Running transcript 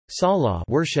Salah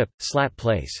worship, slat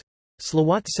place.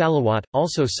 Salawat salawat,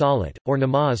 also salat, or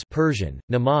namaz Persian,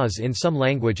 namaz in some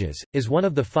languages, is one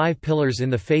of the 5 pillars in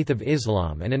the faith of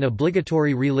Islam and an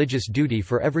obligatory religious duty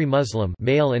for every Muslim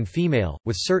male and female,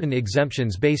 with certain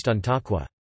exemptions based on taqwa.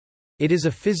 It is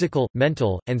a physical,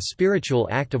 mental, and spiritual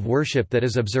act of worship that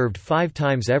is observed 5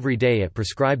 times every day at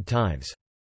prescribed times.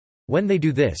 When they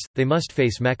do this, they must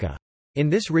face Mecca. In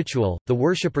this ritual, the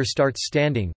worshipper starts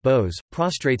standing, bows,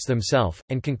 prostrates themselves,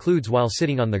 and concludes while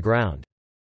sitting on the ground.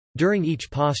 During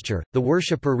each posture, the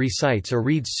worshipper recites or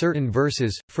reads certain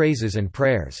verses, phrases and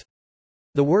prayers.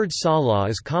 The word salah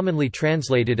is commonly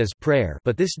translated as prayer,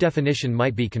 but this definition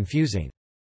might be confusing.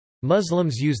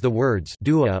 Muslims use the words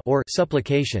dua or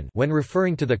supplication when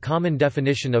referring to the common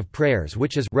definition of prayers,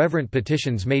 which is reverent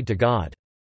petitions made to God.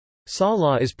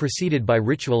 Salah is preceded by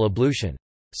ritual ablution.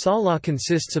 Salah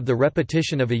consists of the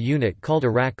repetition of a unit called a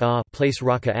rak'ah, place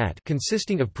raka'at,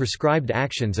 consisting of prescribed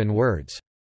actions and words.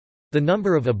 The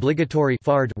number of obligatory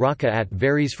fard raka'at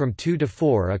varies from 2 to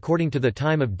 4 according to the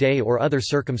time of day or other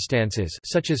circumstances,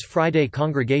 such as Friday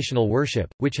congregational worship,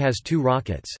 which has 2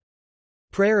 rakats.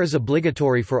 Prayer is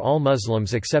obligatory for all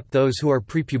Muslims except those who are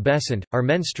prepubescent, are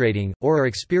menstruating, or are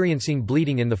experiencing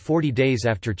bleeding in the 40 days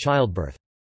after childbirth.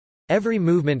 Every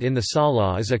movement in the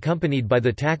salah is accompanied by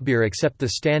the takbir except the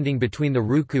standing between the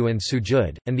ruku and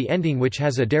sujud, and the ending, which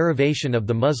has a derivation of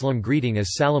the Muslim greeting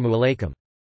as salamu alaykum.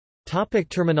 Topic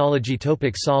terminology.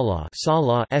 Topic salah.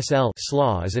 Salah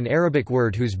is an Arabic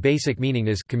word whose basic meaning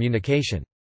is communication.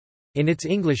 In its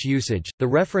English usage, the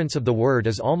reference of the word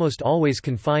is almost always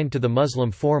confined to the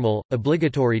Muslim formal,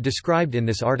 obligatory described in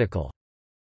this article.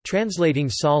 Translating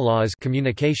salah as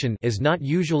communication is not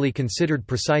usually considered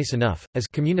precise enough, as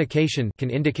communication can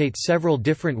indicate several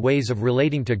different ways of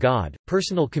relating to God.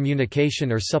 Personal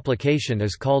communication or supplication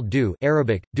is called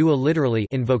Arabic, dua literally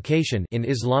invocation in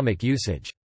Islamic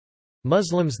usage.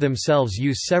 Muslims themselves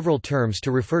use several terms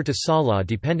to refer to salah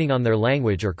depending on their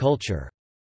language or culture.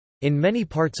 In many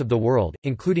parts of the world,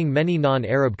 including many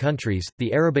non-Arab countries,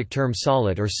 the Arabic term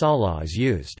salat or salah is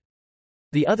used.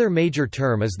 The other major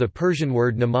term is the Persian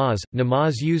word namaz,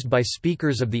 namaz used by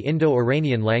speakers of the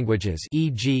Indo-Iranian languages,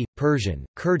 e.g., Persian,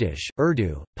 Kurdish,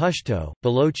 Urdu, Pashto,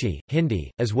 Balochi,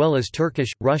 Hindi, as well as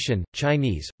Turkish, Russian,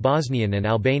 Chinese, Bosnian and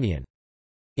Albanian.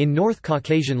 In North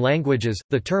Caucasian languages,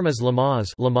 the term is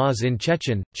lamaz in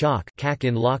Chechen, chak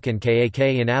in Lak and kak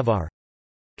in Avar.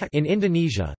 In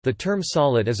Indonesia, the term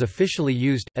salat is officially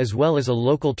used, as well as a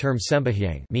local term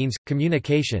sembahyang means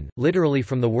communication, literally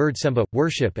from the word semba,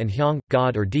 worship, and hyang,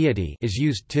 God or deity, is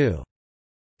used too.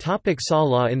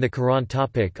 Salah in the Quran.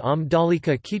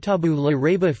 Dalika kitabu la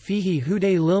reba fihi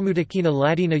huday lilmutakina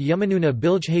ladina yamanuna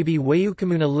biljhabi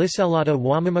wayukamuna lisalata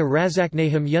wamama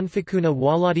razaknahum yunfikuna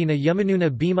waladina yamanuna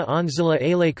bima anzila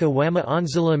alayka wama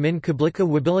anzila min kablika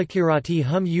wabilikirati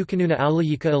hum yukanuna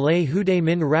alayika alay huday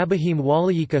min rabahim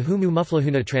walayika humu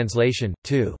muflahuna. Translation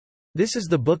 2. This is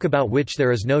the book about which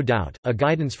there is no doubt, a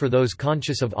guidance for those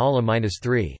conscious of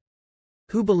Allah-3.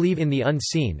 Who believe in the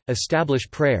unseen, establish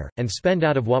prayer, and spend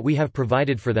out of what we have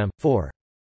provided for them. 4.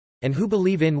 And who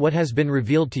believe in what has been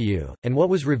revealed to you, and what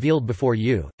was revealed before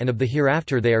you, and of the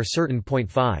hereafter they are certain.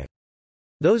 5.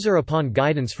 Those are upon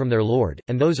guidance from their Lord,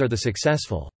 and those are the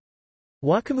successful.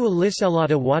 Wakamu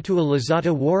lisalata watu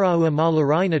lazata warau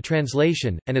malaraina.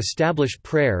 Translation, and establish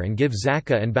prayer and give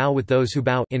zakah and bow with those who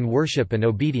bow in worship and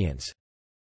obedience.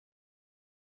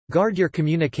 Guard your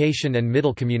communication and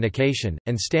middle communication,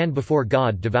 and stand before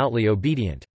God devoutly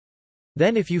obedient.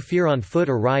 Then if you fear on foot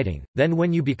or riding, then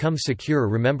when you become secure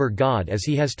remember God as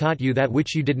He has taught you that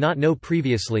which you did not know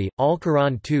previously.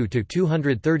 Al-Quran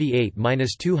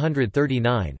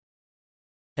 2-238-239.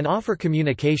 And offer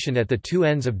communication at the 2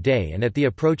 ends of day and at the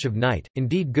approach of night,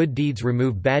 indeed good deeds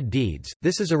remove bad deeds,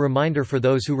 this is a reminder for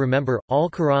those who remember.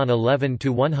 Al-Quran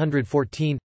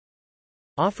 11-114.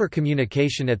 Offer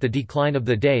communication at the decline of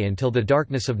the day until the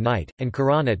darkness of night, and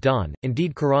Quran at dawn,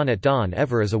 indeed Quran at dawn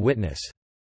ever as a witness.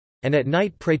 And at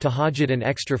night pray tahajjud and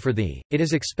extra for thee, it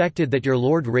is expected that your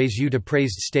Lord raise you to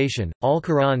praised station.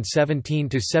 Al-Quran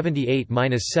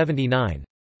 17-78-79.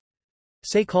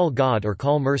 Say call God or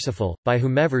call merciful, by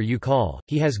whomever you call,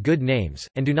 He has good names,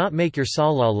 and do not make your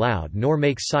salah loud nor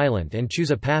make silent and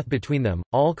choose a path between them.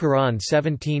 Al-Quran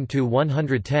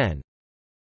 17-110.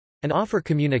 And offer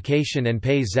communication and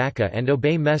pay zakah and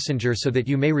obey messenger so that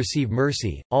you may receive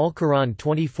mercy. Al-Quran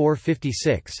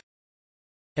 24:56.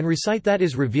 And recite that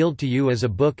is revealed to you as a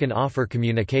book and offer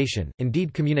communication.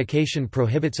 Indeed communication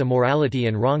prohibits immorality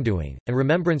and wrongdoing, and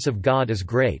remembrance of God is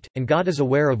great, and God is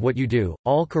aware of what you do.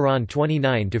 Al-Quran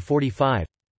 29-45.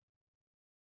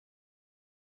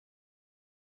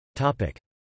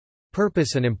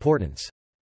 Purpose and importance.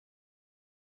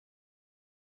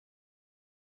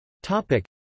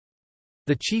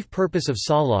 The chief purpose of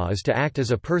Salah is to act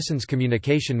as a person's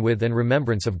communication with and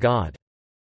remembrance of God.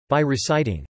 By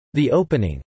reciting the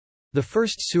opening, the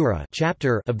first surah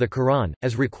chapter of the Quran,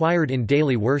 as required in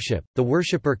daily worship, the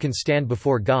worshipper can stand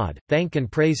before God, thank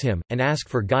and praise Him, and ask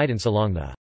for guidance along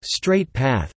the straight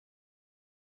path.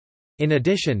 In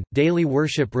addition, daily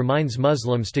worship reminds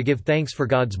Muslims to give thanks for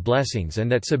God's blessings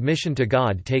and that submission to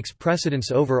God takes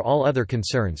precedence over all other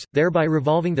concerns, thereby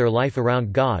revolving their life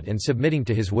around God and submitting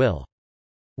to His will.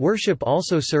 Worship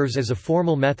also serves as a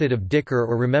formal method of dhikr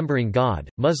or remembering God.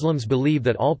 Muslims believe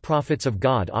that all prophets of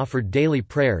God offered daily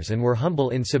prayers and were humble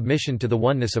in submission to the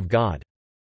oneness of God.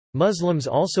 Muslims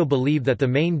also believe that the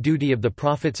main duty of the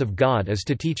prophets of God is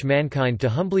to teach mankind to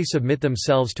humbly submit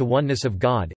themselves to oneness of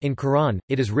God. In Quran,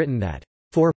 it is written that,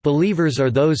 "For, believers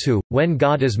are those who, when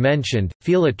God is mentioned,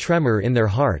 feel a tremor in their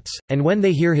hearts, and when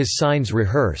they hear His signs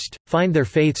rehearsed, find their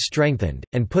faith strengthened,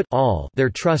 and put all their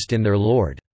trust in their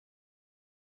Lord."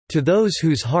 To those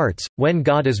whose hearts, when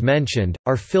God is mentioned,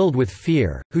 are filled with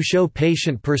fear, who show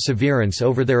patient perseverance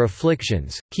over their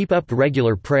afflictions, keep up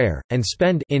regular prayer, and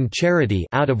spend in charity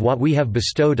out of what we have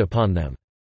bestowed upon them.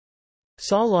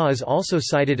 Salah is also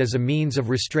cited as a means of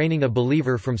restraining a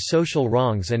believer from social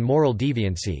wrongs and moral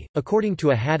deviancy. According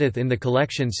to a hadith in the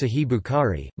collection Sahih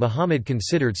Bukhari, Muhammad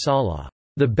considered Salah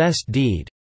the best deed.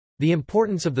 The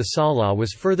importance of the Salah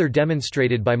was further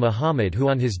demonstrated by Muhammad, who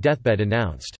on his deathbed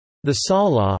announced, "The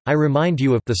Salah, I remind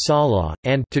you of the Salah,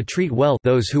 and to treat well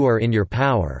those who are in your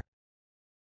power."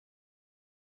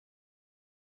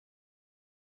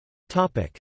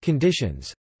 Topic: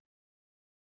 Conditions.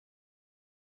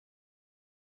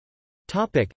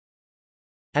 Topic: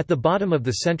 At the bottom of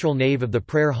the central nave of the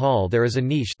prayer hall there is a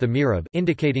niche, the mihrab,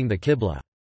 indicating the qibla.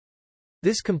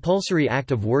 This compulsory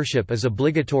act of worship is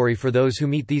obligatory for those who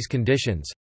meet these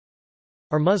conditions: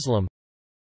 are Muslim,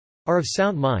 are of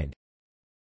sound mind,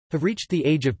 have reached the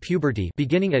age of puberty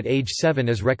beginning at age 7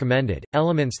 as recommended,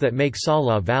 elements that make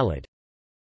Salah valid.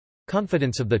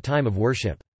 Confidence of the time of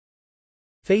worship.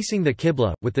 Facing the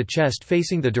qibla, with the chest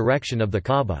facing the direction of the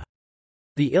Kaaba.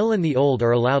 The ill and the old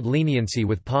are allowed leniency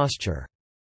with posture.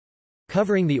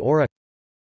 Covering the aura.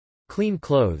 Clean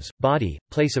clothes, body,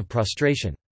 place of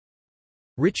prostration.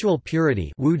 Ritual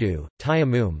purity, wudu,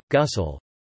 tayammum, ghusl.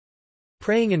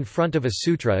 Praying in front of a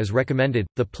sutra is recommended,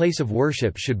 the place of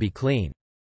worship should be clean.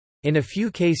 In a few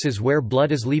cases where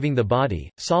blood is leaving the body,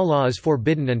 Salah is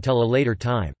forbidden until a later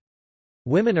time.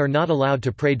 Women are not allowed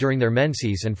to pray during their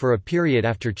menses and for a period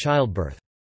after childbirth.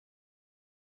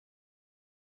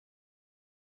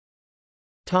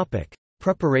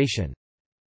 Preparation.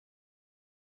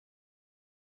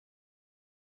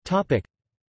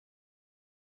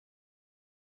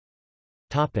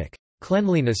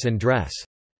 Cleanliness and dress.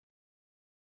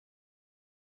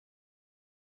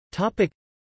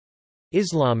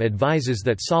 Islam advises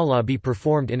that Salah be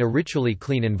performed in a ritually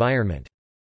clean environment.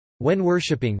 When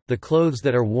worshipping, the clothes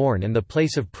that are worn and the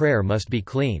place of prayer must be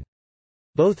clean.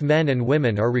 Both men and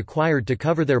women are required to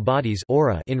cover their bodies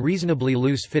aura in reasonably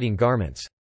loose-fitting garments.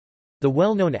 The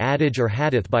well-known adage or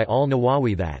hadith by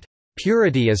al-Nawawi that,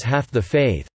 "Purity is half the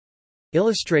faith,"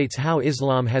 illustrates how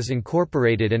Islam has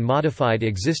incorporated and modified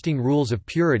existing rules of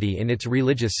purity in its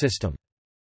religious system.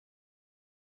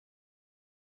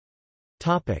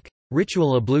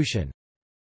 Ritual ablution.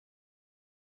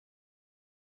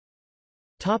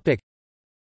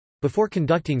 Before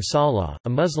conducting Salah, a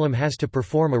Muslim has to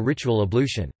perform a ritual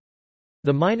ablution.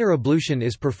 The minor ablution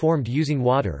is performed using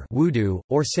water wudu,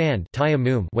 or sand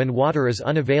tayammum when water is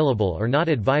unavailable or not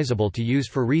advisable to use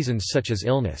for reasons such as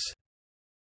illness.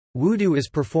 Wudu is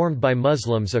performed by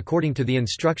Muslims according to the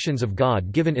instructions of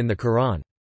God given in the Quran.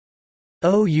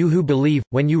 O you who believe,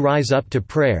 when you rise up to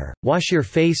prayer, wash your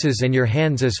faces and your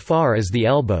hands as far as the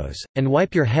elbows, and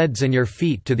wipe your heads and your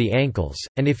feet to the ankles,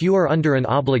 and if you are under an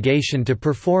obligation to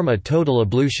perform a total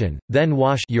ablution, then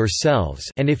wash yourselves,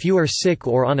 and if you are sick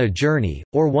or on a journey,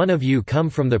 or one of you come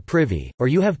from the privy, or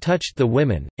you have touched the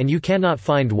women, and you cannot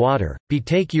find water,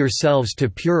 betake yourselves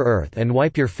to pure earth and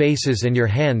wipe your faces and your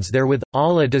hands therewith.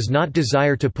 Allah does not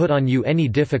desire to put on you any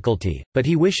difficulty, but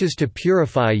He wishes to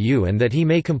purify you and that He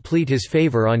may complete His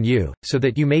favor on you, so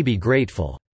that you may be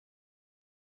grateful.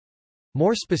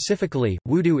 More specifically,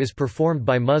 wudu is performed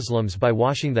by Muslims by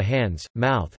washing the hands,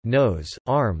 mouth, nose,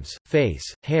 arms, face,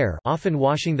 hair, often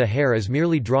washing the hair as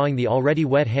merely drawing the already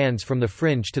wet hands from the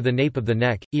fringe to the nape of the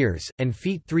neck, ears, and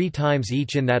feet 3 times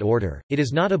each in that order. It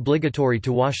is not obligatory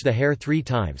to wash the hair 3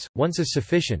 times, once is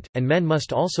sufficient, and men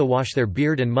must also wash their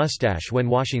beard and mustache when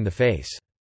washing the face.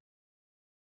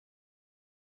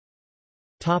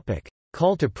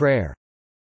 Call to prayer.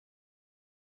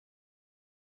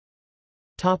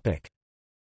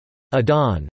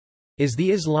 Adhan is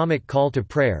the Islamic call to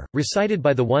prayer, recited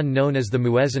by the one known as the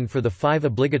muezzin for the 5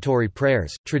 obligatory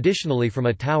prayers, traditionally from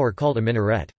a tower called a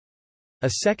minaret.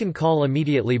 A second call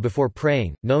immediately before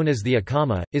praying, known as the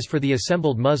iqama, is for the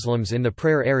assembled Muslims in the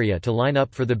prayer area to line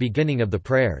up for the beginning of the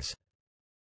prayers.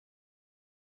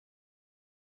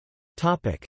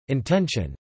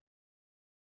 Intention.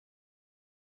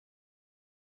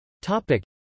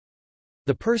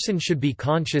 The person should be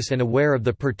conscious and aware of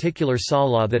the particular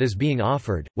salah that is being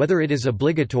offered, whether it is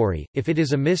obligatory, if it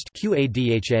is a missed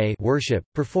qadha worship,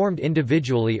 performed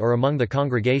individually or among the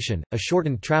congregation, a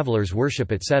shortened traveler's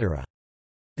worship etc.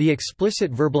 The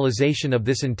explicit verbalization of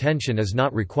this intention is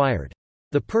not required.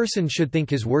 The person should think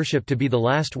his worship to be the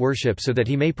last worship so that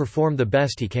he may perform the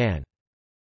best he can.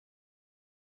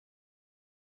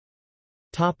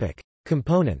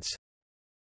 Components.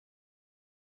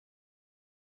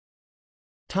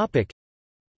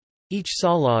 Each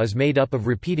salah is made up of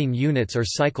repeating units or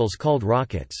cycles called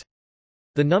rakats.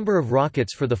 The number of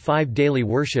rakats for the 5 daily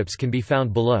worships can be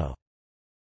found below.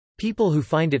 People who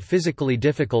find it physically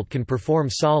difficult can perform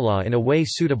salah in a way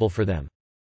suitable for them.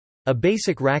 A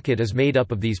basic rakat is made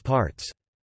up of these parts.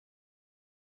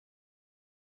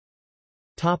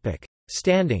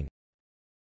 Standing.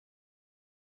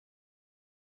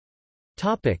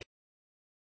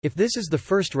 If this is the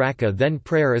first rak'ah, then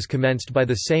prayer is commenced by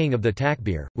the saying of the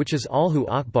takbir, which is Allahu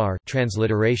Akbar,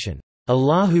 transliteration,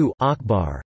 Allahu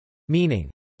Akbar,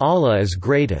 meaning, Allah is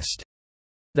greatest.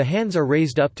 The hands are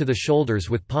raised up to the shoulders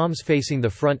with palms facing the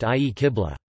front, i.e.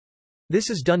 Qibla. This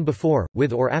is done before,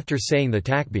 with or after saying the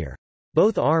takbir.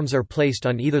 Both arms are placed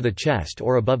on either the chest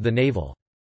or above the navel.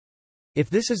 If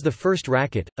this is the first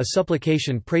rakat, a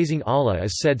supplication praising Allah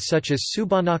is said such as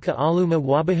Subhanaka Allahumma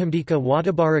wa bihamdika wa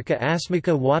tabaraka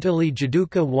asmika wa ta'ala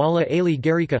jaduka wa la ali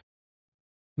garika,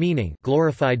 meaning,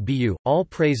 glorified be you, all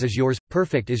praise is yours,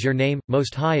 perfect is your name,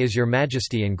 most high is your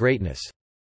majesty and greatness.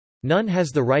 None has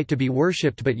the right to be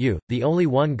worshipped but you, the only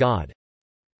one God.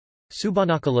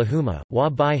 Subhanaka Lahumma, wa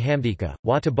bi hamdika,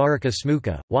 wa tabaraka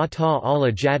smuka, wa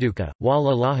ta'ala jaduka, wa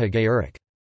la ilaha gairuka.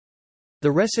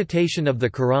 The recitation of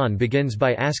the Quran begins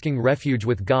by asking refuge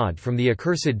with God from the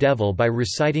accursed devil by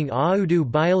reciting A'udu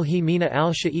billahi mina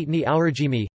al-sha'itani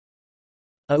ar-rajimi,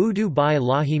 A'udu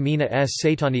billahi mina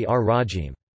as-saytani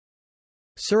ar-rajim.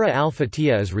 Surah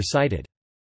Al-Fatiha is recited.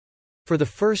 For the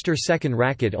first or second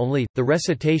rakat only, the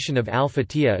recitation of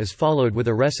Al-Fatiha is followed with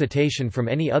a recitation from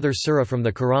any other surah from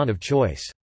the Quran of choice.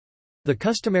 The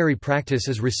customary practice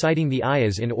is reciting the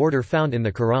ayahs in order found in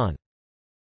the Quran.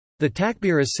 The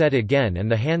takbir is said again and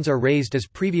the hands are raised as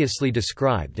previously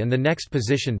described, and the next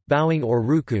position, bowing or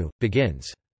ruku,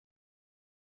 begins.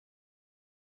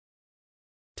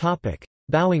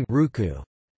 Bowing ruku.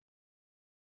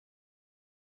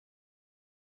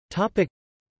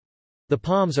 The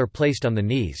palms are placed on the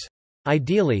knees.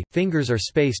 Ideally, fingers are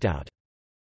spaced out.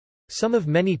 Some of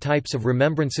many types of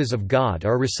remembrances of God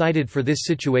are recited for this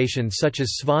situation, such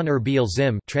as Svan Rabbi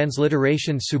al-Zim,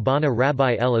 transliteration Subhana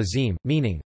Rabbi el-Azim,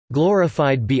 meaning,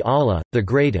 glorified be Allah, the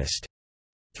greatest,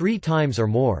 3 times or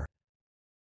more.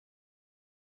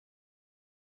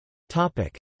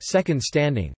 Second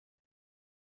standing.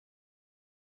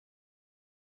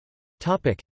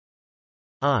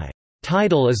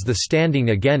 Title is the standing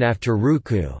again after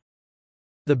ruku.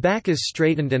 The back is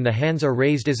straightened and the hands are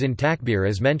raised as in takbir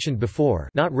as mentioned before,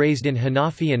 not raised in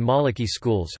Hanafi and Maliki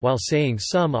schools, while saying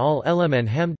Sum al-Elam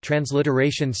Hamd,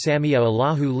 transliteration Samia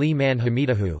Allahu liman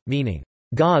hamidahu, meaning,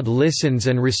 God listens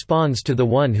and responds to the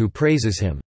one who praises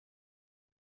him.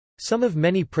 Some of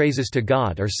many praises to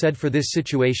God are said for this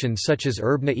situation, such as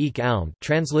Erbna ek alm,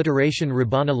 transliteration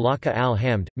Rabbana laka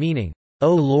al-hamd, meaning,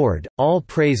 O Lord, all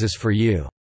praise is for you.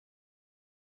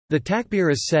 The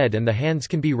takbir is said and the hands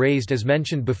can be raised as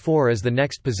mentioned before as the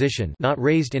next position, not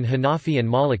raised in Hanafi and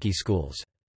Maliki schools.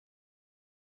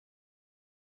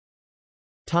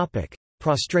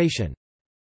 Prostration.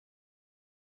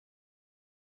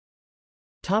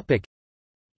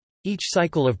 Each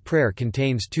cycle of prayer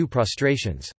contains 2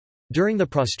 prostrations. During the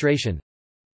prostration,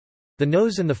 the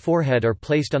nose and the forehead are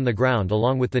placed on the ground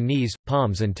along with the knees,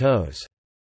 palms and toes.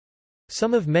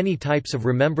 Some of many types of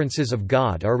remembrances of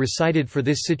God are recited for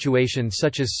this situation,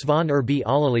 such as Svan Rabbi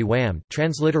al-Ali Wam,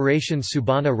 transliteration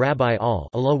Subhana Rabbi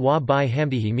al-Allah wa bi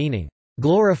hamdihi, meaning,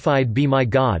 glorified be my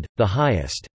God, the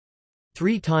highest,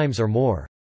 3 times or more.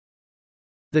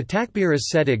 The takbir is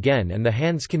said again and the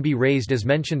hands can be raised as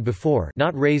mentioned before,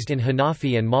 not raised in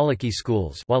Hanafi and Maliki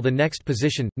schools, while the next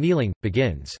position, kneeling,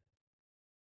 begins.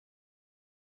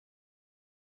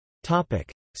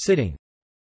 Sitting.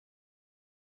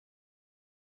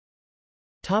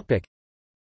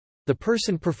 The The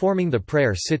person performing the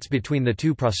prayer sits between the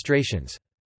two prostrations.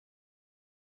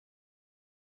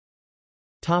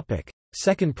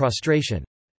 Second prostration.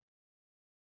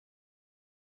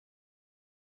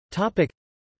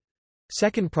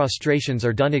 Second prostrations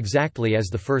are done exactly as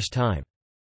the first time.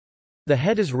 The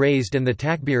head is raised and the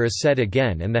takbir is said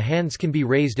again, and the hands can be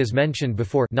raised as mentioned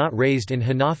before, not raised in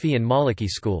Hanafi and Maliki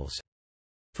schools.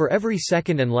 For every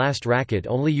second and last rakat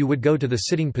only you would go to the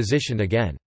sitting position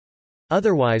again.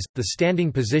 Otherwise, the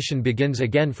standing position begins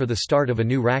again for the start of a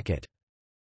new rakat.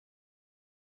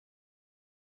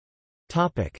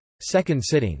 Second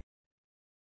sitting.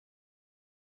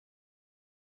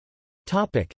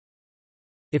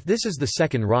 If this is the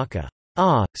second rakah,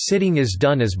 sitting is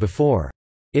done as before.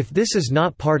 If this is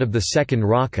not part of the second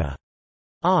rakah,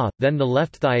 then the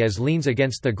left thigh leans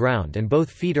against the ground and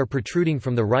both feet are protruding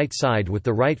from the right side with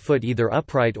the right foot either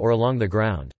upright or along the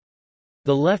ground.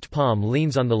 The left palm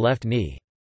leans on the left knee.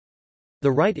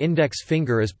 The right index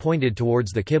finger is pointed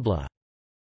towards the qibla.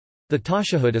 The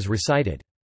tashahhud is recited.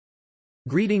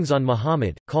 Greetings on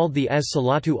Muhammad, called the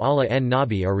as-salatu ala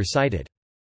an-nabi, are recited.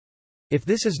 If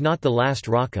this is not the last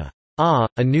rakah,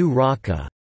 a new rakah,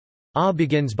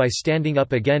 begins by standing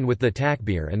up again with the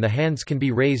takbir and the hands can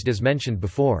be raised as mentioned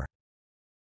before.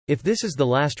 If this is the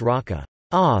last rakah,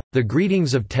 the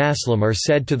greetings of taslim are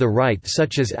said to the right,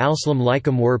 such as Al-Salam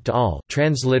Laikum warpt al,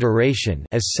 transliteration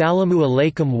as Salamu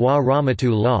alaykum wa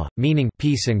rahmatullah, meaning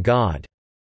peace and God's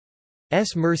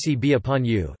mercy be upon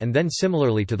you, and then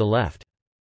similarly to the left.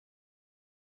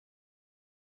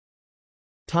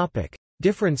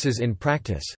 Differences in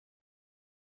practice.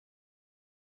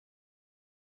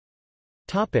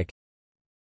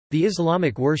 The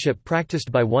Islamic worship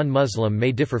practiced by one Muslim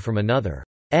may differ from another's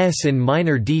in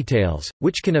minor details,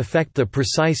 which can affect the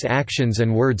precise actions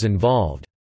and words involved.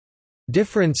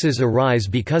 Differences arise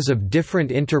because of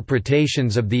different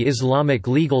interpretations of the Islamic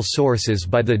legal sources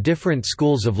by the different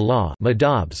schools of law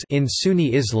madhabs in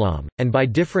Sunni Islam, and by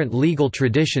different legal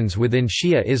traditions within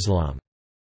Shia Islam.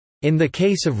 In the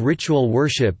case of ritual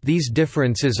worship, these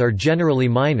differences are generally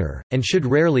minor, and should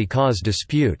rarely cause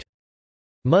dispute.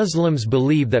 Muslims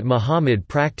believe that Muhammad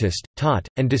practiced, taught,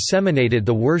 and disseminated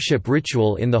the worship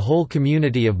ritual in the whole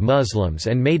community of Muslims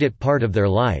and made it part of their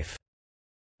life.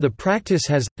 The practice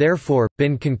has, therefore,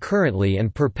 been concurrently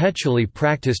and perpetually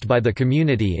practiced by the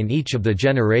community in each of the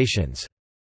generations.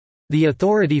 The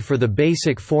authority for the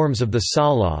basic forms of the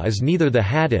Salah is neither the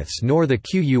hadiths nor the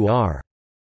Qur'an,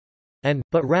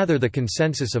 but rather the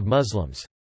consensus of Muslims.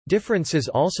 Differences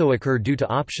also occur due to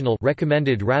optional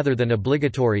recommended rather than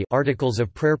obligatory articles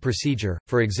of prayer procedure,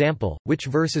 for example, which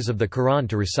verses of the Quran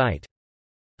to recite.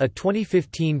 A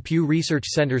 2015 Pew Research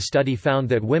Center study found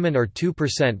that women are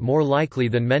 2% more likely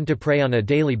than men to pray on a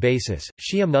daily basis.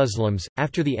 Shia Muslims,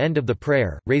 after the end of the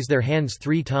prayer, raise their hands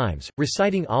 3 times,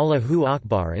 reciting Allahu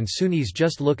Akbar, and Sunnis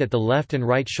just look at the left and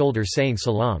right shoulder saying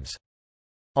salams.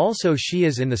 Also,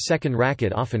 Shias in the second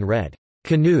rakat often read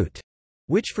qanut,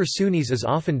 which for Sunnis is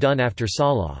often done after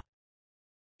Salah.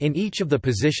 In each of the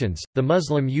positions, the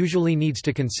Muslim usually needs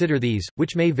to consider these,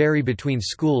 which may vary between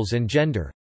schools and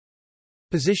gender.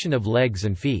 Position of legs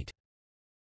and feet.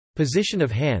 Position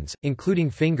of hands, including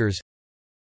fingers.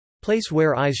 Place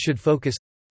where eyes should focus.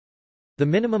 The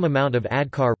minimum amount of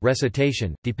adhkar,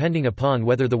 recitation, depending upon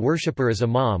whether the worshipper is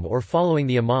imam or following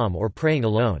the imam or praying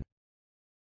alone.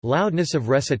 Loudness of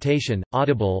recitation,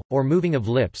 audible, or moving of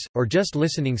lips, or just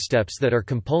listening. Steps that are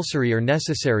compulsory or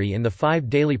necessary in the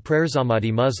 5 daily prayers.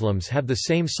 Ahmadi Muslims have the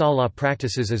same salah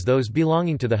practices as those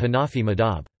belonging to the Hanafi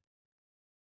madhab.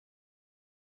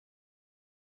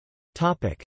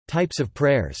 Types of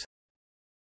prayers.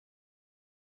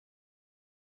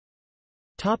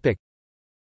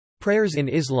 Prayers in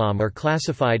Islam are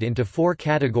classified into 4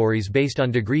 categories based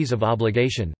on degrees of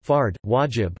obligation: fard,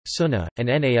 wajib, sunnah, and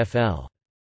nafl.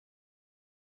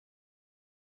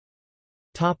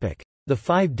 The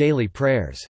 5 daily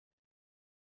prayers.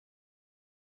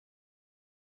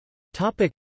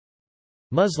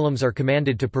 Muslims are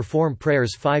commanded to perform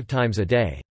prayers 5 times a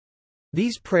day.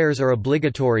 These prayers are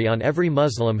obligatory on every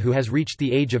Muslim who has reached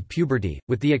the age of puberty,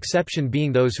 with the exception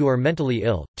being those who are mentally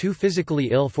ill, too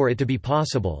physically ill for it to be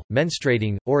possible,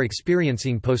 menstruating, or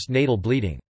experiencing postnatal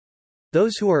bleeding.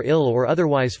 Those who are ill or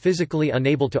otherwise physically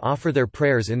unable to offer their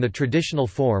prayers in the traditional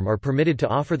form are permitted to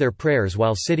offer their prayers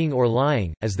while sitting or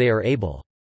lying, as they are able.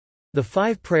 The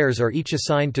 5 prayers are each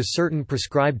assigned to certain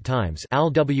prescribed times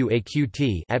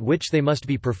at which they must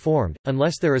be performed,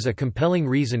 unless there is a compelling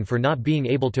reason for not being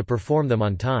able to perform them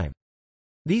on time.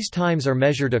 These times are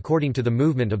measured according to the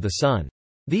movement of the sun.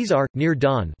 These are, near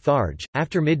dawn Tharj,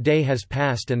 after midday has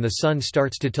passed and the sun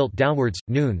starts to tilt downwards,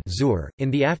 noon Zuhr,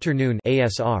 in the afternoon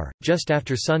Asr, just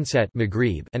after sunset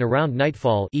Maghrib, and around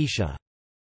nightfall Isha.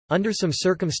 Under some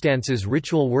circumstances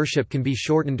ritual worship can be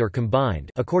shortened or combined,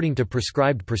 according to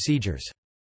prescribed procedures.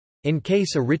 In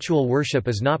case a ritual worship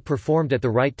is not performed at the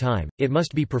right time, it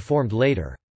must be performed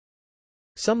later.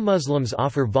 Some Muslims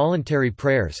offer voluntary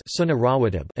prayers sunnah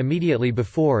rawatib immediately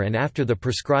before and after the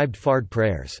prescribed fard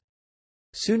prayers.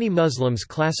 Sunni Muslims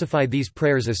classify these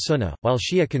prayers as sunnah, while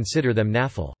Shia consider them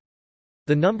nafil.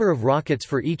 The number of rakats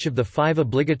for each of the 5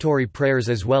 obligatory prayers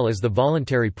as well as the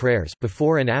voluntary prayers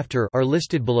before and after are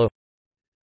listed below.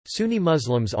 Sunni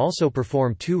Muslims also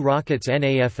perform 2 rakats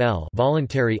nafil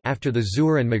voluntary after the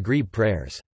Zuhr and Maghrib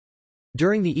prayers.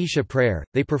 During the Isha prayer,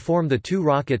 they perform the 2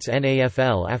 rakats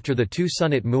nafil after the 2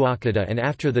 sunnat muakkada and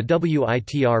after the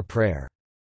witr prayer.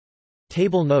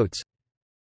 Table notes.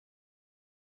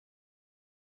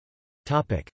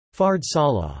 Fard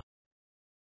Salah.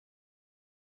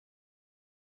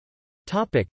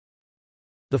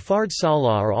 The Fard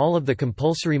Salah are all of the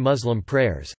compulsory Muslim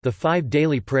prayers, the 5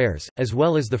 daily prayers, as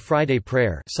well as the Friday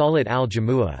prayer Salat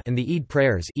al-Jumu'ah and the Eid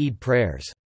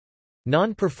prayers.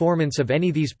 Non-performance of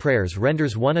any these prayers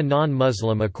renders one a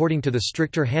non-Muslim according to the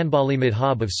stricter Hanbali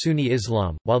madhab of Sunni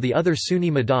Islam, while the other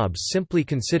Sunni madhabs simply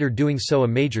consider doing so a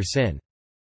major sin.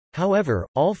 However,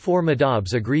 all 4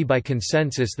 madhabs agree by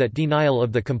consensus that denial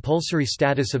of the compulsory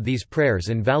status of these prayers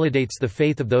invalidates the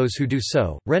faith of those who do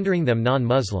so, rendering them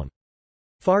non-Muslim.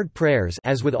 Fard prayers,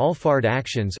 as with all fard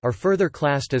actions, are further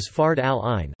classed as fard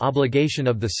al-ain, obligation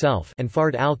of the self, and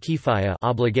fard al-kifaya,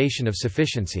 obligation of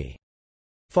sufficiency.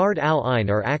 Fard al-ain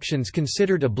are actions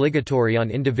considered obligatory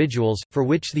on individuals, for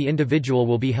which the individual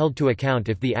will be held to account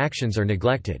if the actions are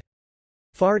neglected.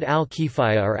 Fard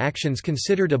al-kifaya are actions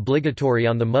considered obligatory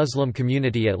on the Muslim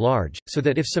community at large, so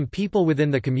that if some people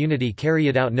within the community carry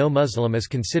it out no Muslim is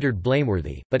considered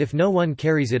blameworthy, but if no one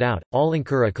carries it out, all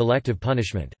incur a collective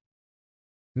punishment.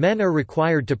 Men are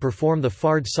required to perform the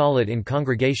fard salat in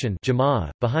congregation jama'ah,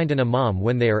 behind an imam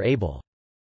when they are able.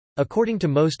 According to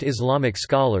most Islamic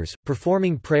scholars,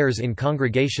 performing prayers in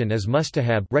congregation is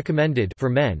mustahab recommended for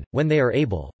men, when they are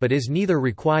able, but is neither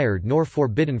required nor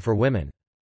forbidden for women.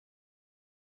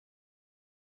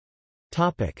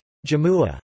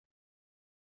 Jumu'ah.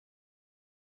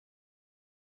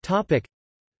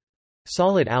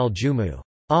 Salat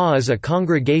al-Jumu'ah is a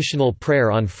congregational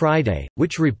prayer on Friday,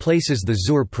 which replaces the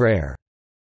Zuhr prayer.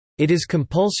 It is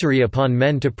compulsory upon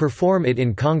men to perform it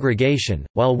in congregation,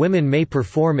 while women may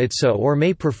perform itsa or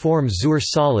may perform Zuhr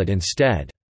salat instead.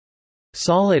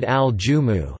 Salat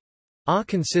al-Jumu'ah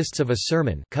consists of a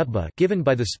sermon given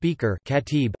by the speaker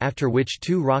after which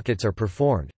 2 rakats are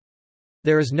performed.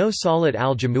 There is no Salat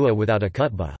al-Jumu'ah without a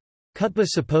khutbah. Khutbah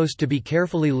supposed to be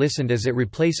carefully listened as it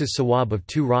replaces sawab of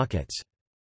 2 rakats.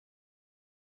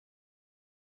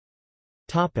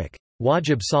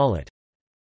 Wajib salat.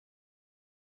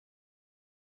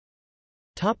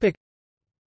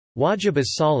 Wajib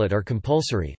as salat are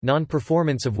compulsory,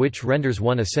 non-performance of which renders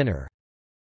one a sinner.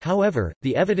 However,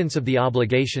 the evidence of the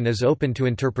obligation is open to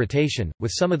interpretation,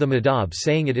 with some of the madhabs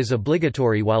saying it is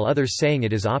obligatory while others saying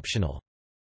it is optional.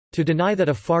 To deny that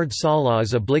a fard salah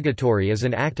is obligatory is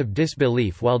an act of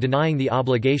disbelief, while denying the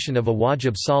obligation of a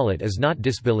wajib salat is not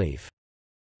disbelief.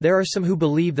 There are some who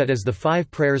believe that as the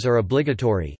 5 prayers are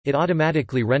obligatory, it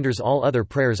automatically renders all other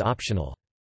prayers optional.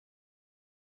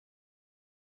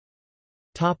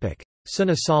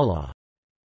 Sunnah Salah.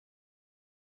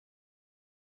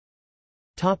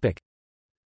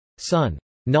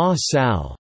 Sunnah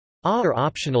Sal are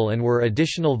optional and were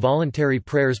additional voluntary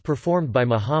prayers performed by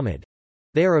Muhammad.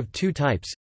 They are of 2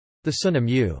 types. The sunnah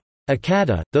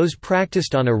mu'akkada, those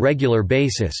practiced on a regular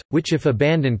basis, which if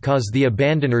abandoned cause the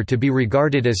abandoner to be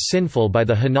regarded as sinful by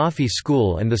the Hanafi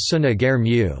school, and the sunnah ghair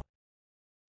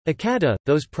mu'akkada,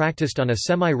 those practiced on a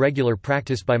semi-regular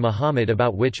practice by Muhammad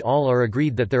about which all are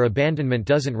agreed that their abandonment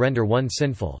doesn't render one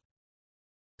sinful.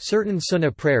 Certain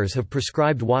sunnah prayers have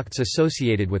prescribed waqts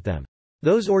associated with them.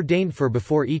 Those ordained for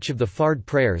before each of the fard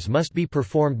prayers must be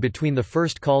performed between the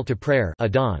first call to prayer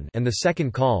adhan and the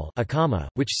second call iqama,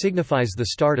 which signifies the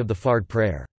start of the fard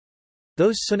prayer.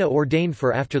 Those sunnah ordained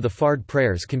for after the fard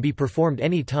prayers can be performed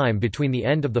any time between the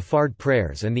end of the fard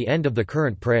prayers and the end of the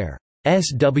current prayer.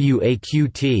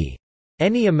 Swaqt.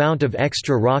 Any amount of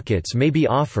extra rakats may be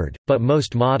offered, but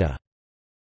most madhab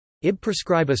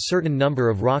prescribe a certain number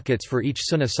of rakats for each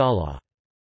sunnah salah.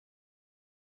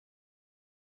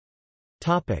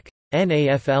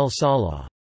 Nafil Salah.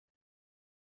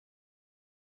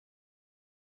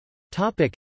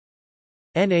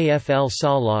 Nafl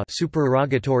Salah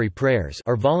supererogatory prayers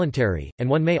are voluntary, and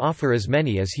one may offer as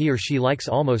many as he or she likes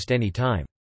almost any time.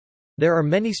 There are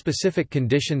many specific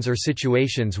conditions or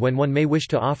situations when one may wish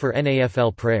to offer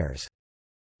Nafl prayers.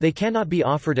 They cannot be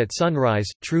offered at sunrise,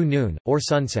 true noon, or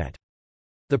sunset.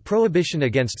 The prohibition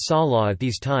against Salah at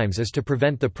these times is to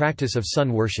prevent the practice of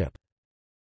sun worship.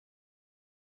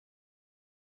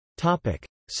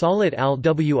 Salat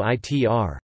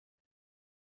al-Witr.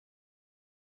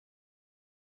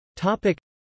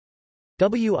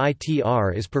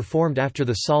 Witr is performed after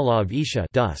the Salah of Isha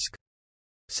dusk.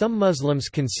 Some Muslims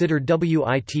consider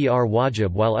Witr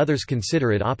wajib while others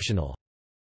consider it optional.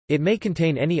 It may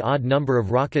contain any odd number of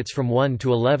rakats from 1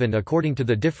 to 11 according to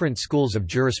the different schools of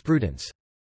jurisprudence.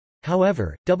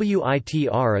 However,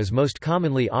 Witr is most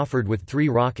commonly offered with 3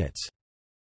 rakats.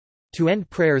 To end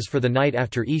prayers for the night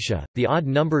after Isha, the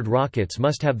odd-numbered rakats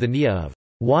must have the niyyah of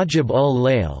wajib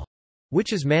ul-layl,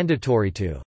 which is mandatory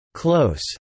to close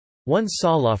one's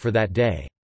salah for that day.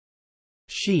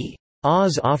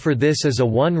 Shi'as offer this as a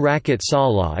 1-rakat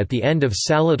salah at the end of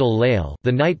Salat al-Layl,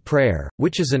 the night prayer,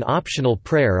 which is an optional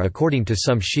prayer according to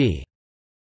some Shi'a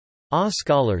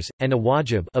scholars, and a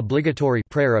wajib obligatory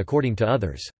prayer according to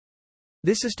others.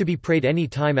 This is to be prayed any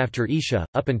time after Isha,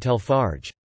 up until Fajr.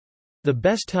 The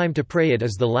best time to pray it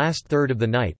is the last third of the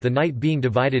night being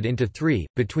divided into 3,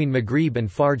 between Maghrib and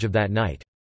Fajr of that night.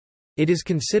 It is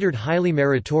considered highly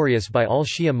meritorious by all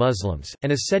Shia Muslims,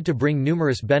 and is said to bring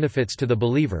numerous benefits to the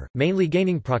believer, mainly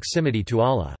gaining proximity to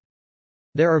Allah.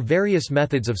 There are various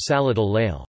methods of Salat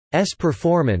al-Layl's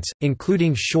performance,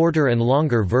 including shorter and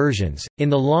longer versions. In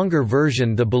the longer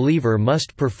version the believer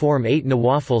must perform 8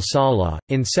 nawafil salah,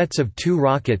 in sets of 2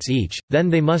 rakats each, then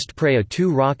they must pray a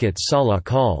 2 rakats salah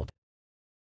called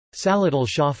Salat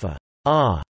al-Shafa.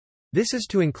 This is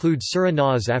to include Surah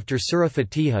Nas after Surah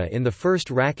Fatiha in the first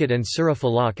rakat and Surah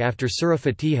Falaq after Surah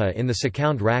Fatiha in the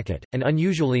second rakat, and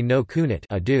unusually no kunut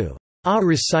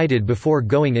recited before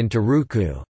going into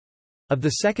ruku. Of the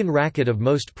second rakat of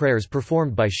most prayers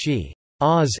performed by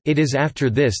Shi'as, it is after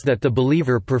this that the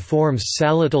believer performs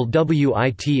Salat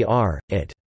al-Witr,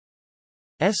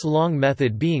 its long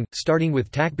method being, starting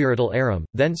with Takbirat al-Ihram,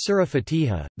 then Surah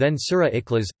Fatiha, then Surah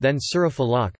Ikhlas, then Surah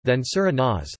Falaq, then Surah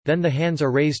Nas, then the hands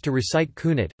are raised to recite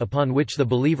kunut, upon which the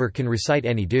believer can recite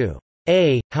any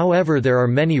du'a. However, there are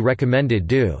many recommended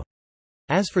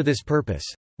du'as for this purpose.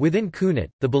 Within kunut,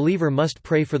 the believer must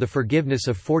pray for the forgiveness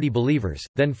of 40 believers,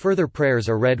 then further prayers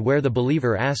are read where the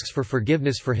believer asks for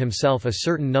forgiveness for himself a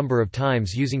certain number of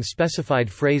times using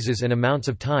specified phrases and amounts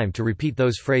of time to repeat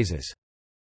those phrases.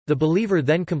 The believer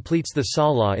then completes the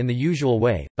salah in the usual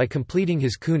way, by completing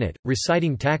his kunut,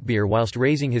 reciting takbir whilst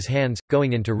raising his hands,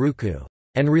 going into ruku,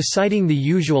 and reciting the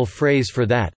usual phrase for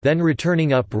that, then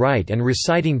returning upright and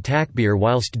reciting takbir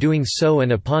whilst doing so,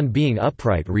 and upon being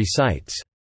upright recites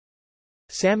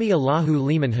Sami Allahu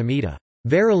liman hamida.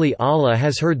 Verily Allah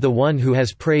has heard the one who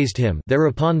has praised him.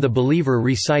 Thereupon the believer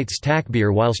recites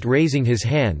takbir whilst raising his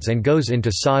hands and goes into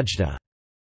sajda.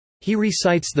 He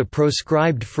recites the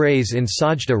proscribed phrase in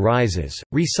sajda, rises,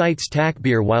 recites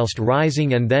takbir whilst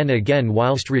rising and then again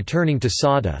whilst returning to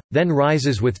sada, then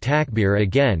rises with takbir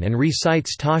again and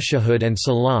recites tashahhud and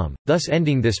salam, thus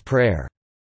ending this prayer.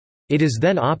 It is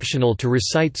then optional to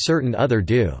recite certain other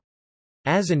du'as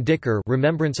and dhikr,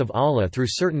 remembrance of Allah through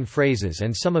certain phrases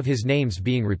and some of his names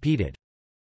being repeated.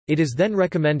 It is then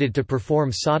recommended to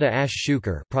perform Sada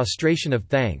ash-shukr, prostration of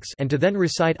thanks, and to then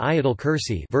recite Ayatul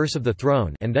Kursi, verse of the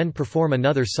throne, and then perform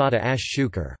another Sada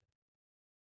ash-shukr.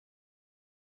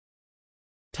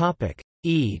 Topic: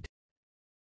 Eid.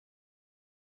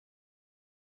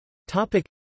 Topic: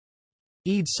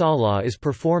 Eid Salah is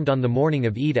performed on the morning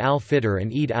of Eid al-Fitr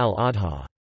and Eid al-Adha.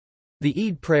 The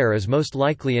Eid prayer is most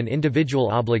likely an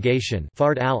individual obligation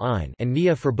fard al-ain, and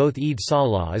niyyah for both Eid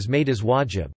Salah is made as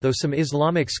wajib, though some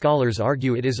Islamic scholars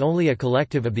argue it is only a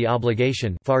collective of the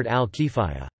obligation fard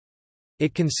al-kifaya.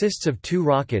 It consists of 2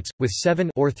 rakats, with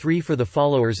 7 or 3 for the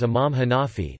followers Imam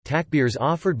Hanafi takbirs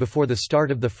offered before the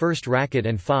start of the first rakat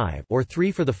and 5 or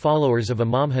 3 for the followers of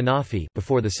Imam Hanafi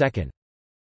before the second.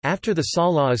 After the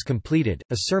salah is completed,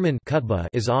 a sermon khutbah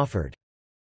is offered.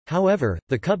 However,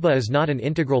 the khutbah is not an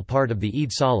integral part of the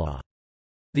Eid Salah.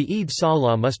 The Eid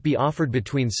Salah must be offered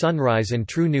between sunrise and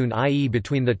true noon, i.e.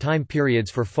 between the time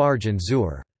periods for Fajr and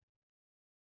Zuhr.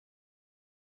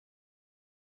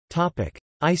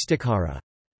 Istikhara.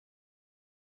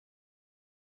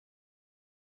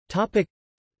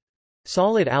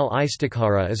 Salat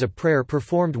al-Istikhara is a prayer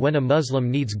performed when a Muslim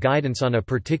needs guidance on a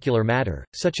particular matter,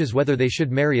 such as whether they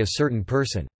should marry a certain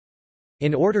person.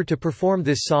 In order to perform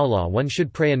this salah one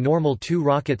should pray a normal 2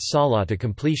 rakats salah to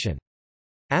completion.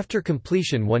 After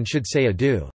completion one should say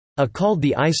adu, called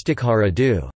the istikhara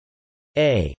adu.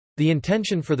 The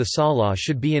intention for the Salah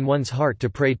should be in one's heart to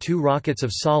pray 2 rakats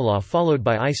of Salah followed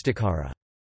by istikhara.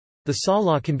 The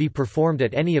Salah can be performed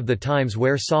at any of the times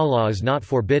where Salah is not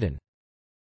forbidden.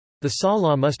 The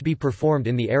Salah must be performed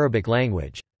in the Arabic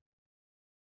language.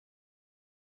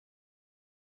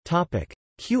 Qada.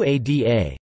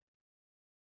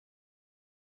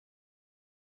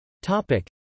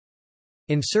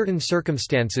 In certain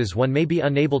circumstances one may be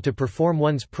unable to perform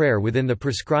one's prayer within the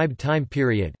prescribed time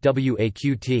period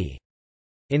waqt.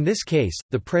 In this case,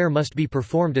 the prayer must be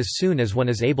performed as soon as one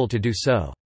is able to do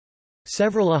so.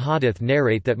 Several ahadith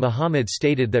narrate that Muhammad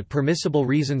stated that permissible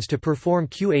reasons to perform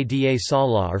Qada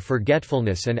Salah are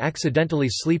forgetfulness and accidentally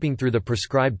sleeping through the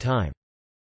prescribed time.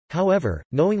 However,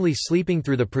 knowingly sleeping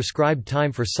through the prescribed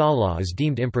time for Salah is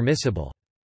deemed impermissible.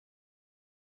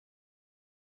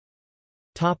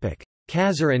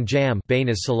 Qasr and jam bain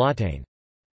as-salatain.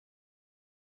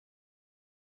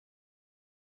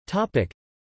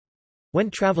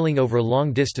 When traveling over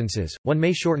long distances, one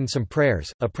may shorten some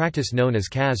prayers, a practice known as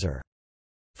qasr.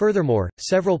 Furthermore,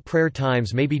 several prayer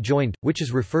times may be joined, which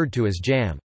is referred to as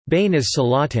jam bain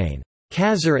as-salatain.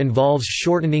 Qasr involves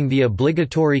shortening the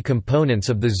obligatory components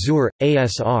of the Zuhr,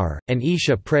 Asr, and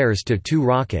Isha prayers to 2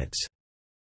 rakats.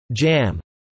 Jam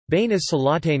bain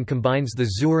as-salatain combines the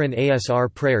Zuhr and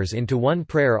Asr prayers into one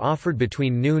prayer offered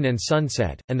between noon and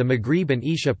sunset, and the Maghrib and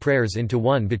Isha prayers into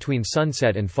one between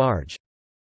sunset and Fajr.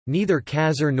 Neither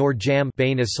Qasr nor jam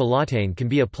bain as-salatain can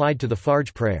be applied to the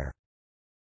Fajr prayer.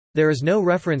 There is no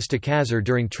reference to Qasr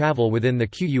during travel within the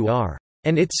Qur,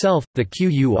 and itself, the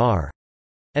Qur,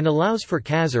 and allows for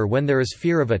Qasr when there is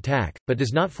fear of attack, but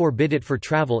does not forbid it for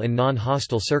travel in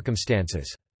non-hostile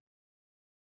circumstances.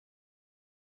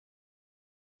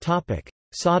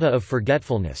 Sada of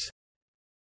forgetfulness.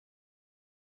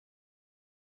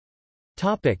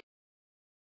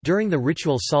 During the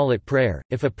ritual salat prayer,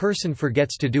 if a person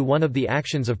forgets to do one of the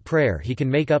actions of prayer, he can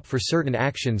make up for certain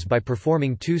actions by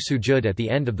performing 2 sujud at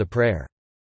the end of the prayer.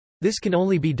 This can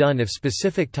only be done if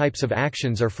specific types of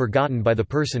actions are forgotten by the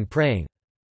person praying.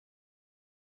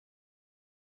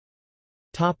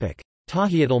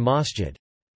 Tahiyatul Masjid.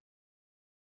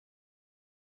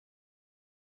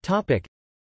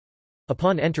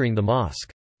 Upon entering the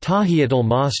mosque, Tahiyatul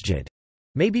Masjid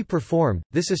may be performed,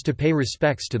 this is to pay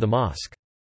respects to the mosque.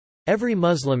 Every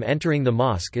Muslim entering the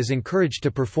mosque is encouraged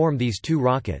to perform these 2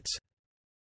 rakats.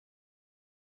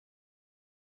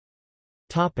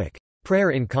 Prayer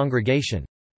in congregation.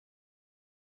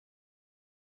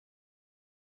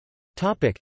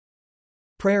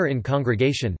 Prayer in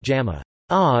congregation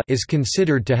is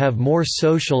considered to have more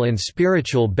social and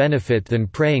spiritual benefit than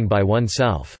praying by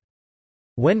oneself.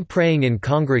 When praying in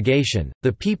congregation,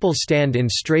 the people stand in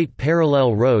straight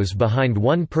parallel rows behind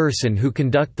one person who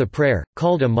conduct the prayer,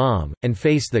 called imam, and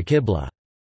face the qibla.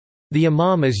 The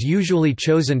imam is usually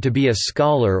chosen to be a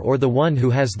scholar or the one who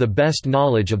has the best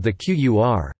knowledge of the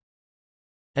Qur,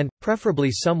 and, preferably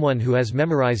someone who has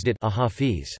memorized it, a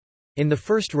hafiz. In the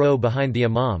first row behind the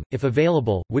imam, if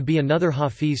available, would be another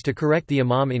hafiz to correct the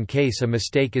imam in case a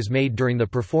mistake is made during the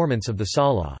performance of the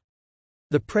salah.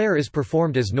 The prayer is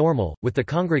performed as normal, with the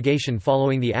congregation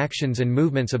following the actions and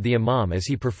movements of the imam as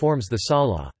he performs the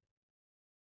salah.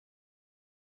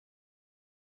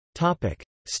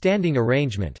 Standing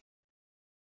arrangement.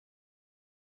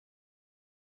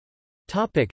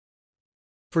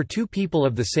 For 2 people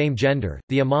of the same gender,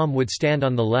 the imam would stand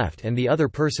on the left and the other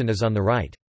person is on the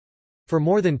right. For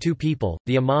more than 2 people,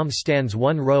 the imam stands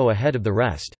 1 row ahead of the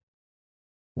rest.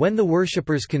 When the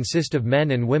worshippers consist of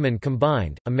men and women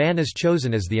combined, a man is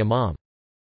chosen as the imam.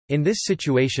 In this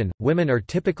situation, women are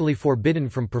typically forbidden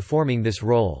from performing this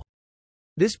role.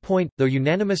 This point, though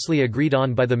unanimously agreed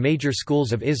on by the major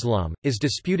schools of Islam, is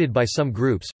disputed by some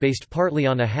groups, based partly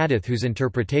on a hadith whose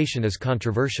interpretation is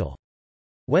controversial.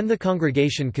 When the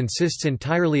congregation consists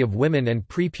entirely of women and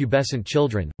prepubescent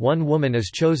children, one woman is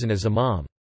chosen as imam.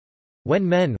 When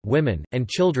men, women, and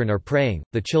children are praying,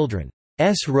 the children's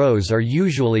rows are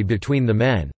usually between the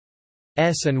men's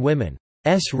and women's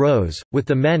rows, with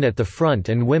the men at the front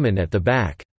and women at the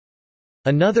back.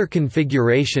 Another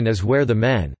configuration is where the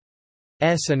men's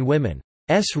and women's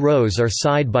rows are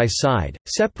side by side,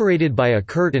 separated by a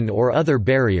curtain or other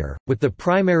barrier, with the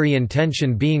primary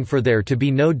intention being for there to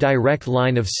be no direct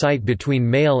line of sight between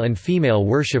male and female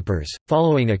worshippers,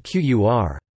 following a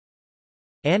Qur.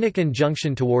 Anic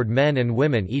injunction toward men and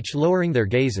women each lowering their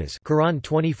gazes. Quran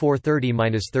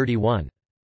 24:30-31.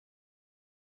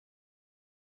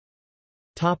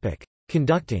 Topic: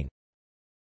 Conducting.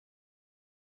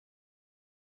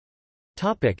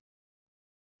 Topic: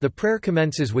 The prayer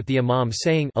commences with the Imam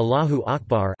saying Allahu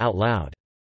Akbar out loud.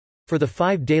 For the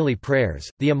 5 daily prayers,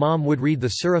 the Imam would read the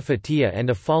Surah Fatiha and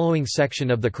a following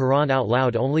section of the Quran out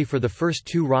loud only for the first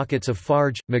 2 rakats of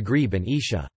Fajr, Maghrib and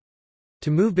Isha. To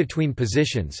move between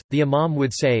positions, the Imam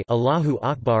would say Allahu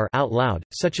Akbar out loud,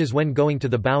 such as when going to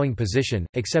the bowing position,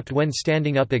 except when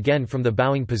standing up again from the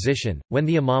bowing position, when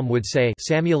the Imam would say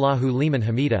Sami'allahu liman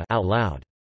hamida out loud.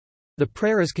 The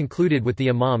prayer is concluded with the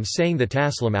Imam saying the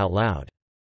Taslim out loud.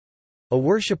 A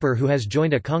worshipper who has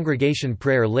joined a congregation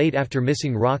prayer late after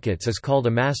missing rakats is called a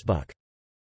masbuk.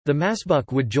 The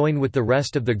masbuk would join with the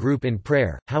rest of the group in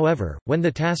prayer, however, when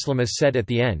the taslim is said at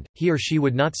the end, he or she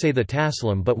would not say the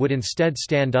taslim but would instead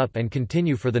stand up and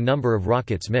continue for the number of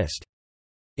rakats missed.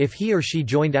 If he or she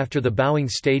joined after the bowing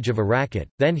stage of a rakat,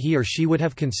 then he or she would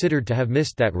have considered to have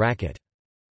missed that rakat.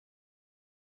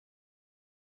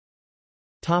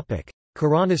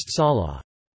 Quranist Salah.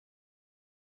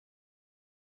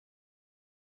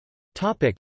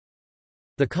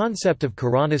 The concept of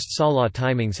Quranist Salah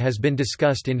timings has been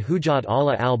discussed in Hujjat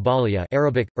Allah al-Baligha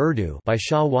Arabic, Urdu by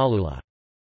Shah Walula.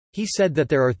 He said that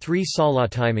there are 3 Salah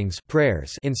timings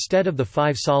prayers instead of the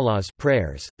 5 Salahs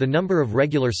prayers. The number of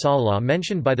regular Salah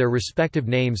mentioned by their respective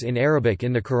names in Arabic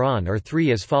in the Quran are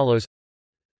 3 as follows: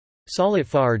 Salat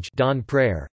Fajr dawn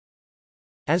prayer,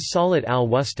 as Salat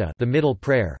al-Wusta the middle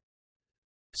prayer,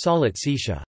 Salat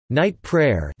Sisha night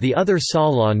prayer. The other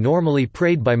salah normally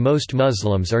prayed by most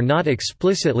Muslims are not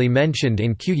explicitly mentioned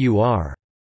in Qur'an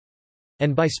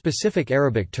and by specific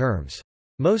Arabic terms.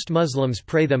 Most Muslims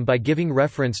pray them by giving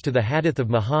reference to the hadith of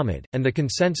Muhammad, and the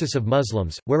consensus of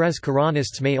Muslims, whereas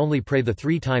Quranists may only pray the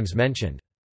 3 times mentioned.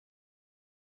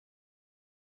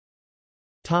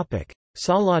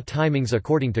 Salah timings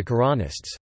according to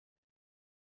Quranists.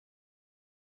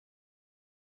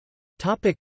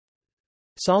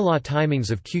 Salah timings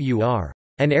of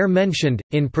Qur'an mentioned,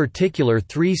 in particular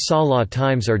 3 Salah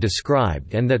times are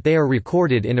described and that they are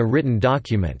recorded in a written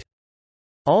document.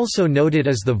 Also noted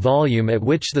is the volume at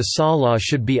which the Salah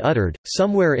should be uttered,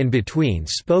 somewhere in between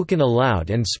spoken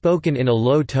aloud and spoken in a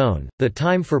low tone. The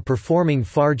time for performing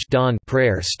Fajr dawn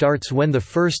prayer starts when the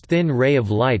first thin ray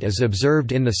of light is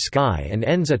observed in the sky and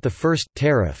ends at the first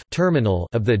taraf terminal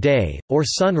of the day, or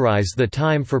sunrise. The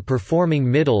time for performing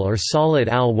middle or Salat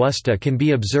al-Wusta can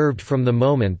be observed from the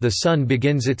moment the sun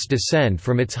begins its descent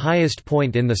from its highest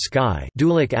point in the sky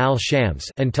Dulik al-Shams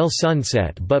until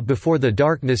sunset, but before the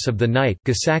darkness of the night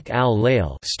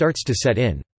al-Layl starts to set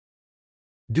in.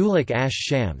 Dulik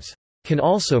ash-Shams can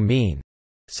also mean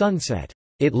sunset.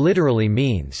 It literally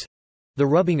means the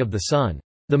rubbing of the sun.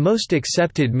 The most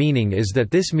accepted meaning is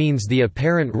that this means the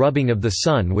apparent rubbing of the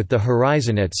sun with the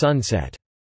horizon at sunset.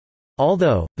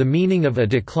 Although, the meaning of a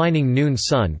declining noon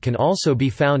sun can also be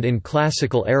found in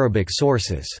classical Arabic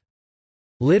sources.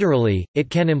 Literally, it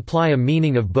can imply a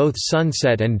meaning of both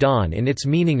sunset and dawn in its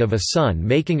meaning of a sun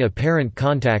making apparent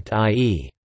contact, i.e.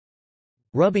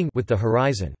 rubbing with the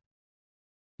horizon.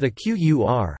 The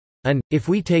Qur'an, if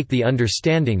we take the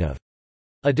understanding of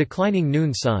a declining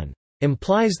noon sun,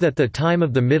 implies that the time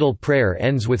of the middle prayer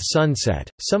ends with sunset.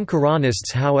 Some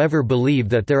Quranists however believe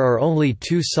that there are only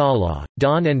 2 Salah,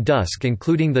 dawn and dusk,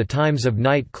 including the times of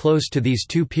night close to these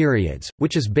 2 periods,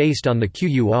 which is based on the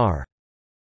Qur'an.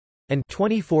 And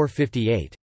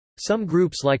 2458. Some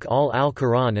groups like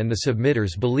Al-Quran and the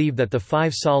Submitters believe that the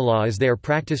 5 Salah as they are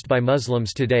practiced by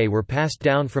Muslims today were passed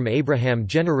down from Abraham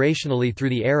generationally through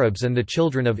the Arabs and the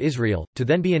children of Israel, to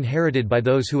then be inherited by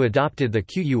those who adopted the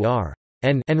Qur'an,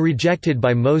 and rejected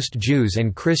by most Jews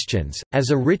and Christians, as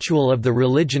a ritual of the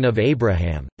religion of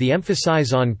Abraham. The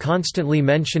emphasis on constantly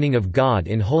mentioning of God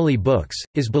in holy books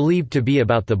is believed to be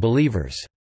about the believers'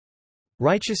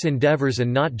 righteous endeavors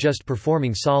and not just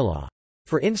performing Salah.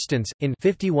 For instance, in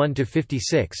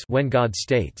 51-56 when God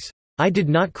states, "I did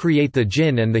not create the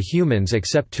jinn and the humans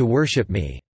except to worship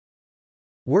me."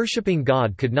 Worshipping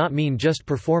God could not mean just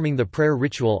performing the prayer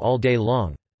ritual all day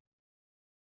long.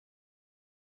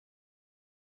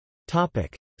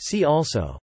 See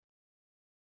also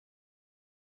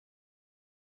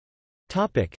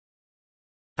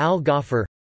Al-Ghafir,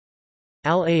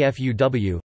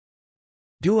 Al-Afw,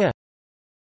 Dua,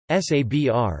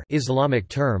 Sabr Islamic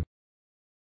term,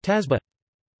 Tasbih.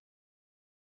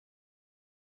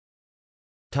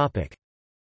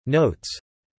 Notes.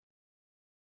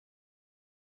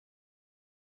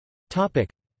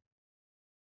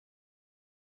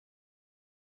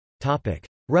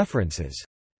 References.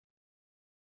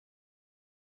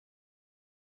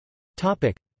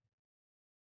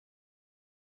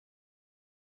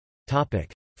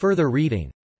 Further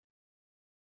reading.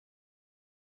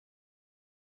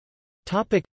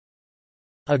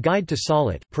 A Guide to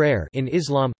Salat prayer in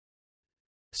Islam.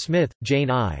 Smith, Jane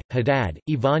I., Haddad,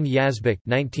 Yvonne Yazbek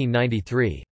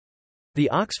 1993. The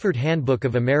Oxford Handbook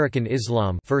of American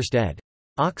Islam 1st ed.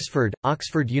 Oxford,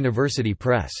 Oxford University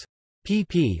Press.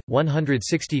 pp.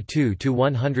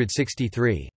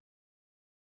 162–163.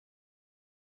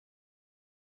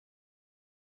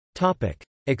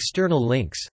 External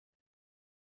links.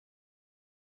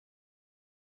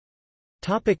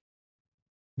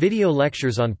 Video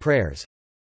lectures on prayers.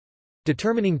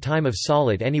 Determining time of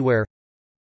salat anywhere.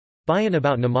 Bayan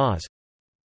about namaz.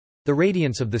 The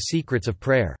radiance of the secrets of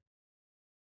prayer.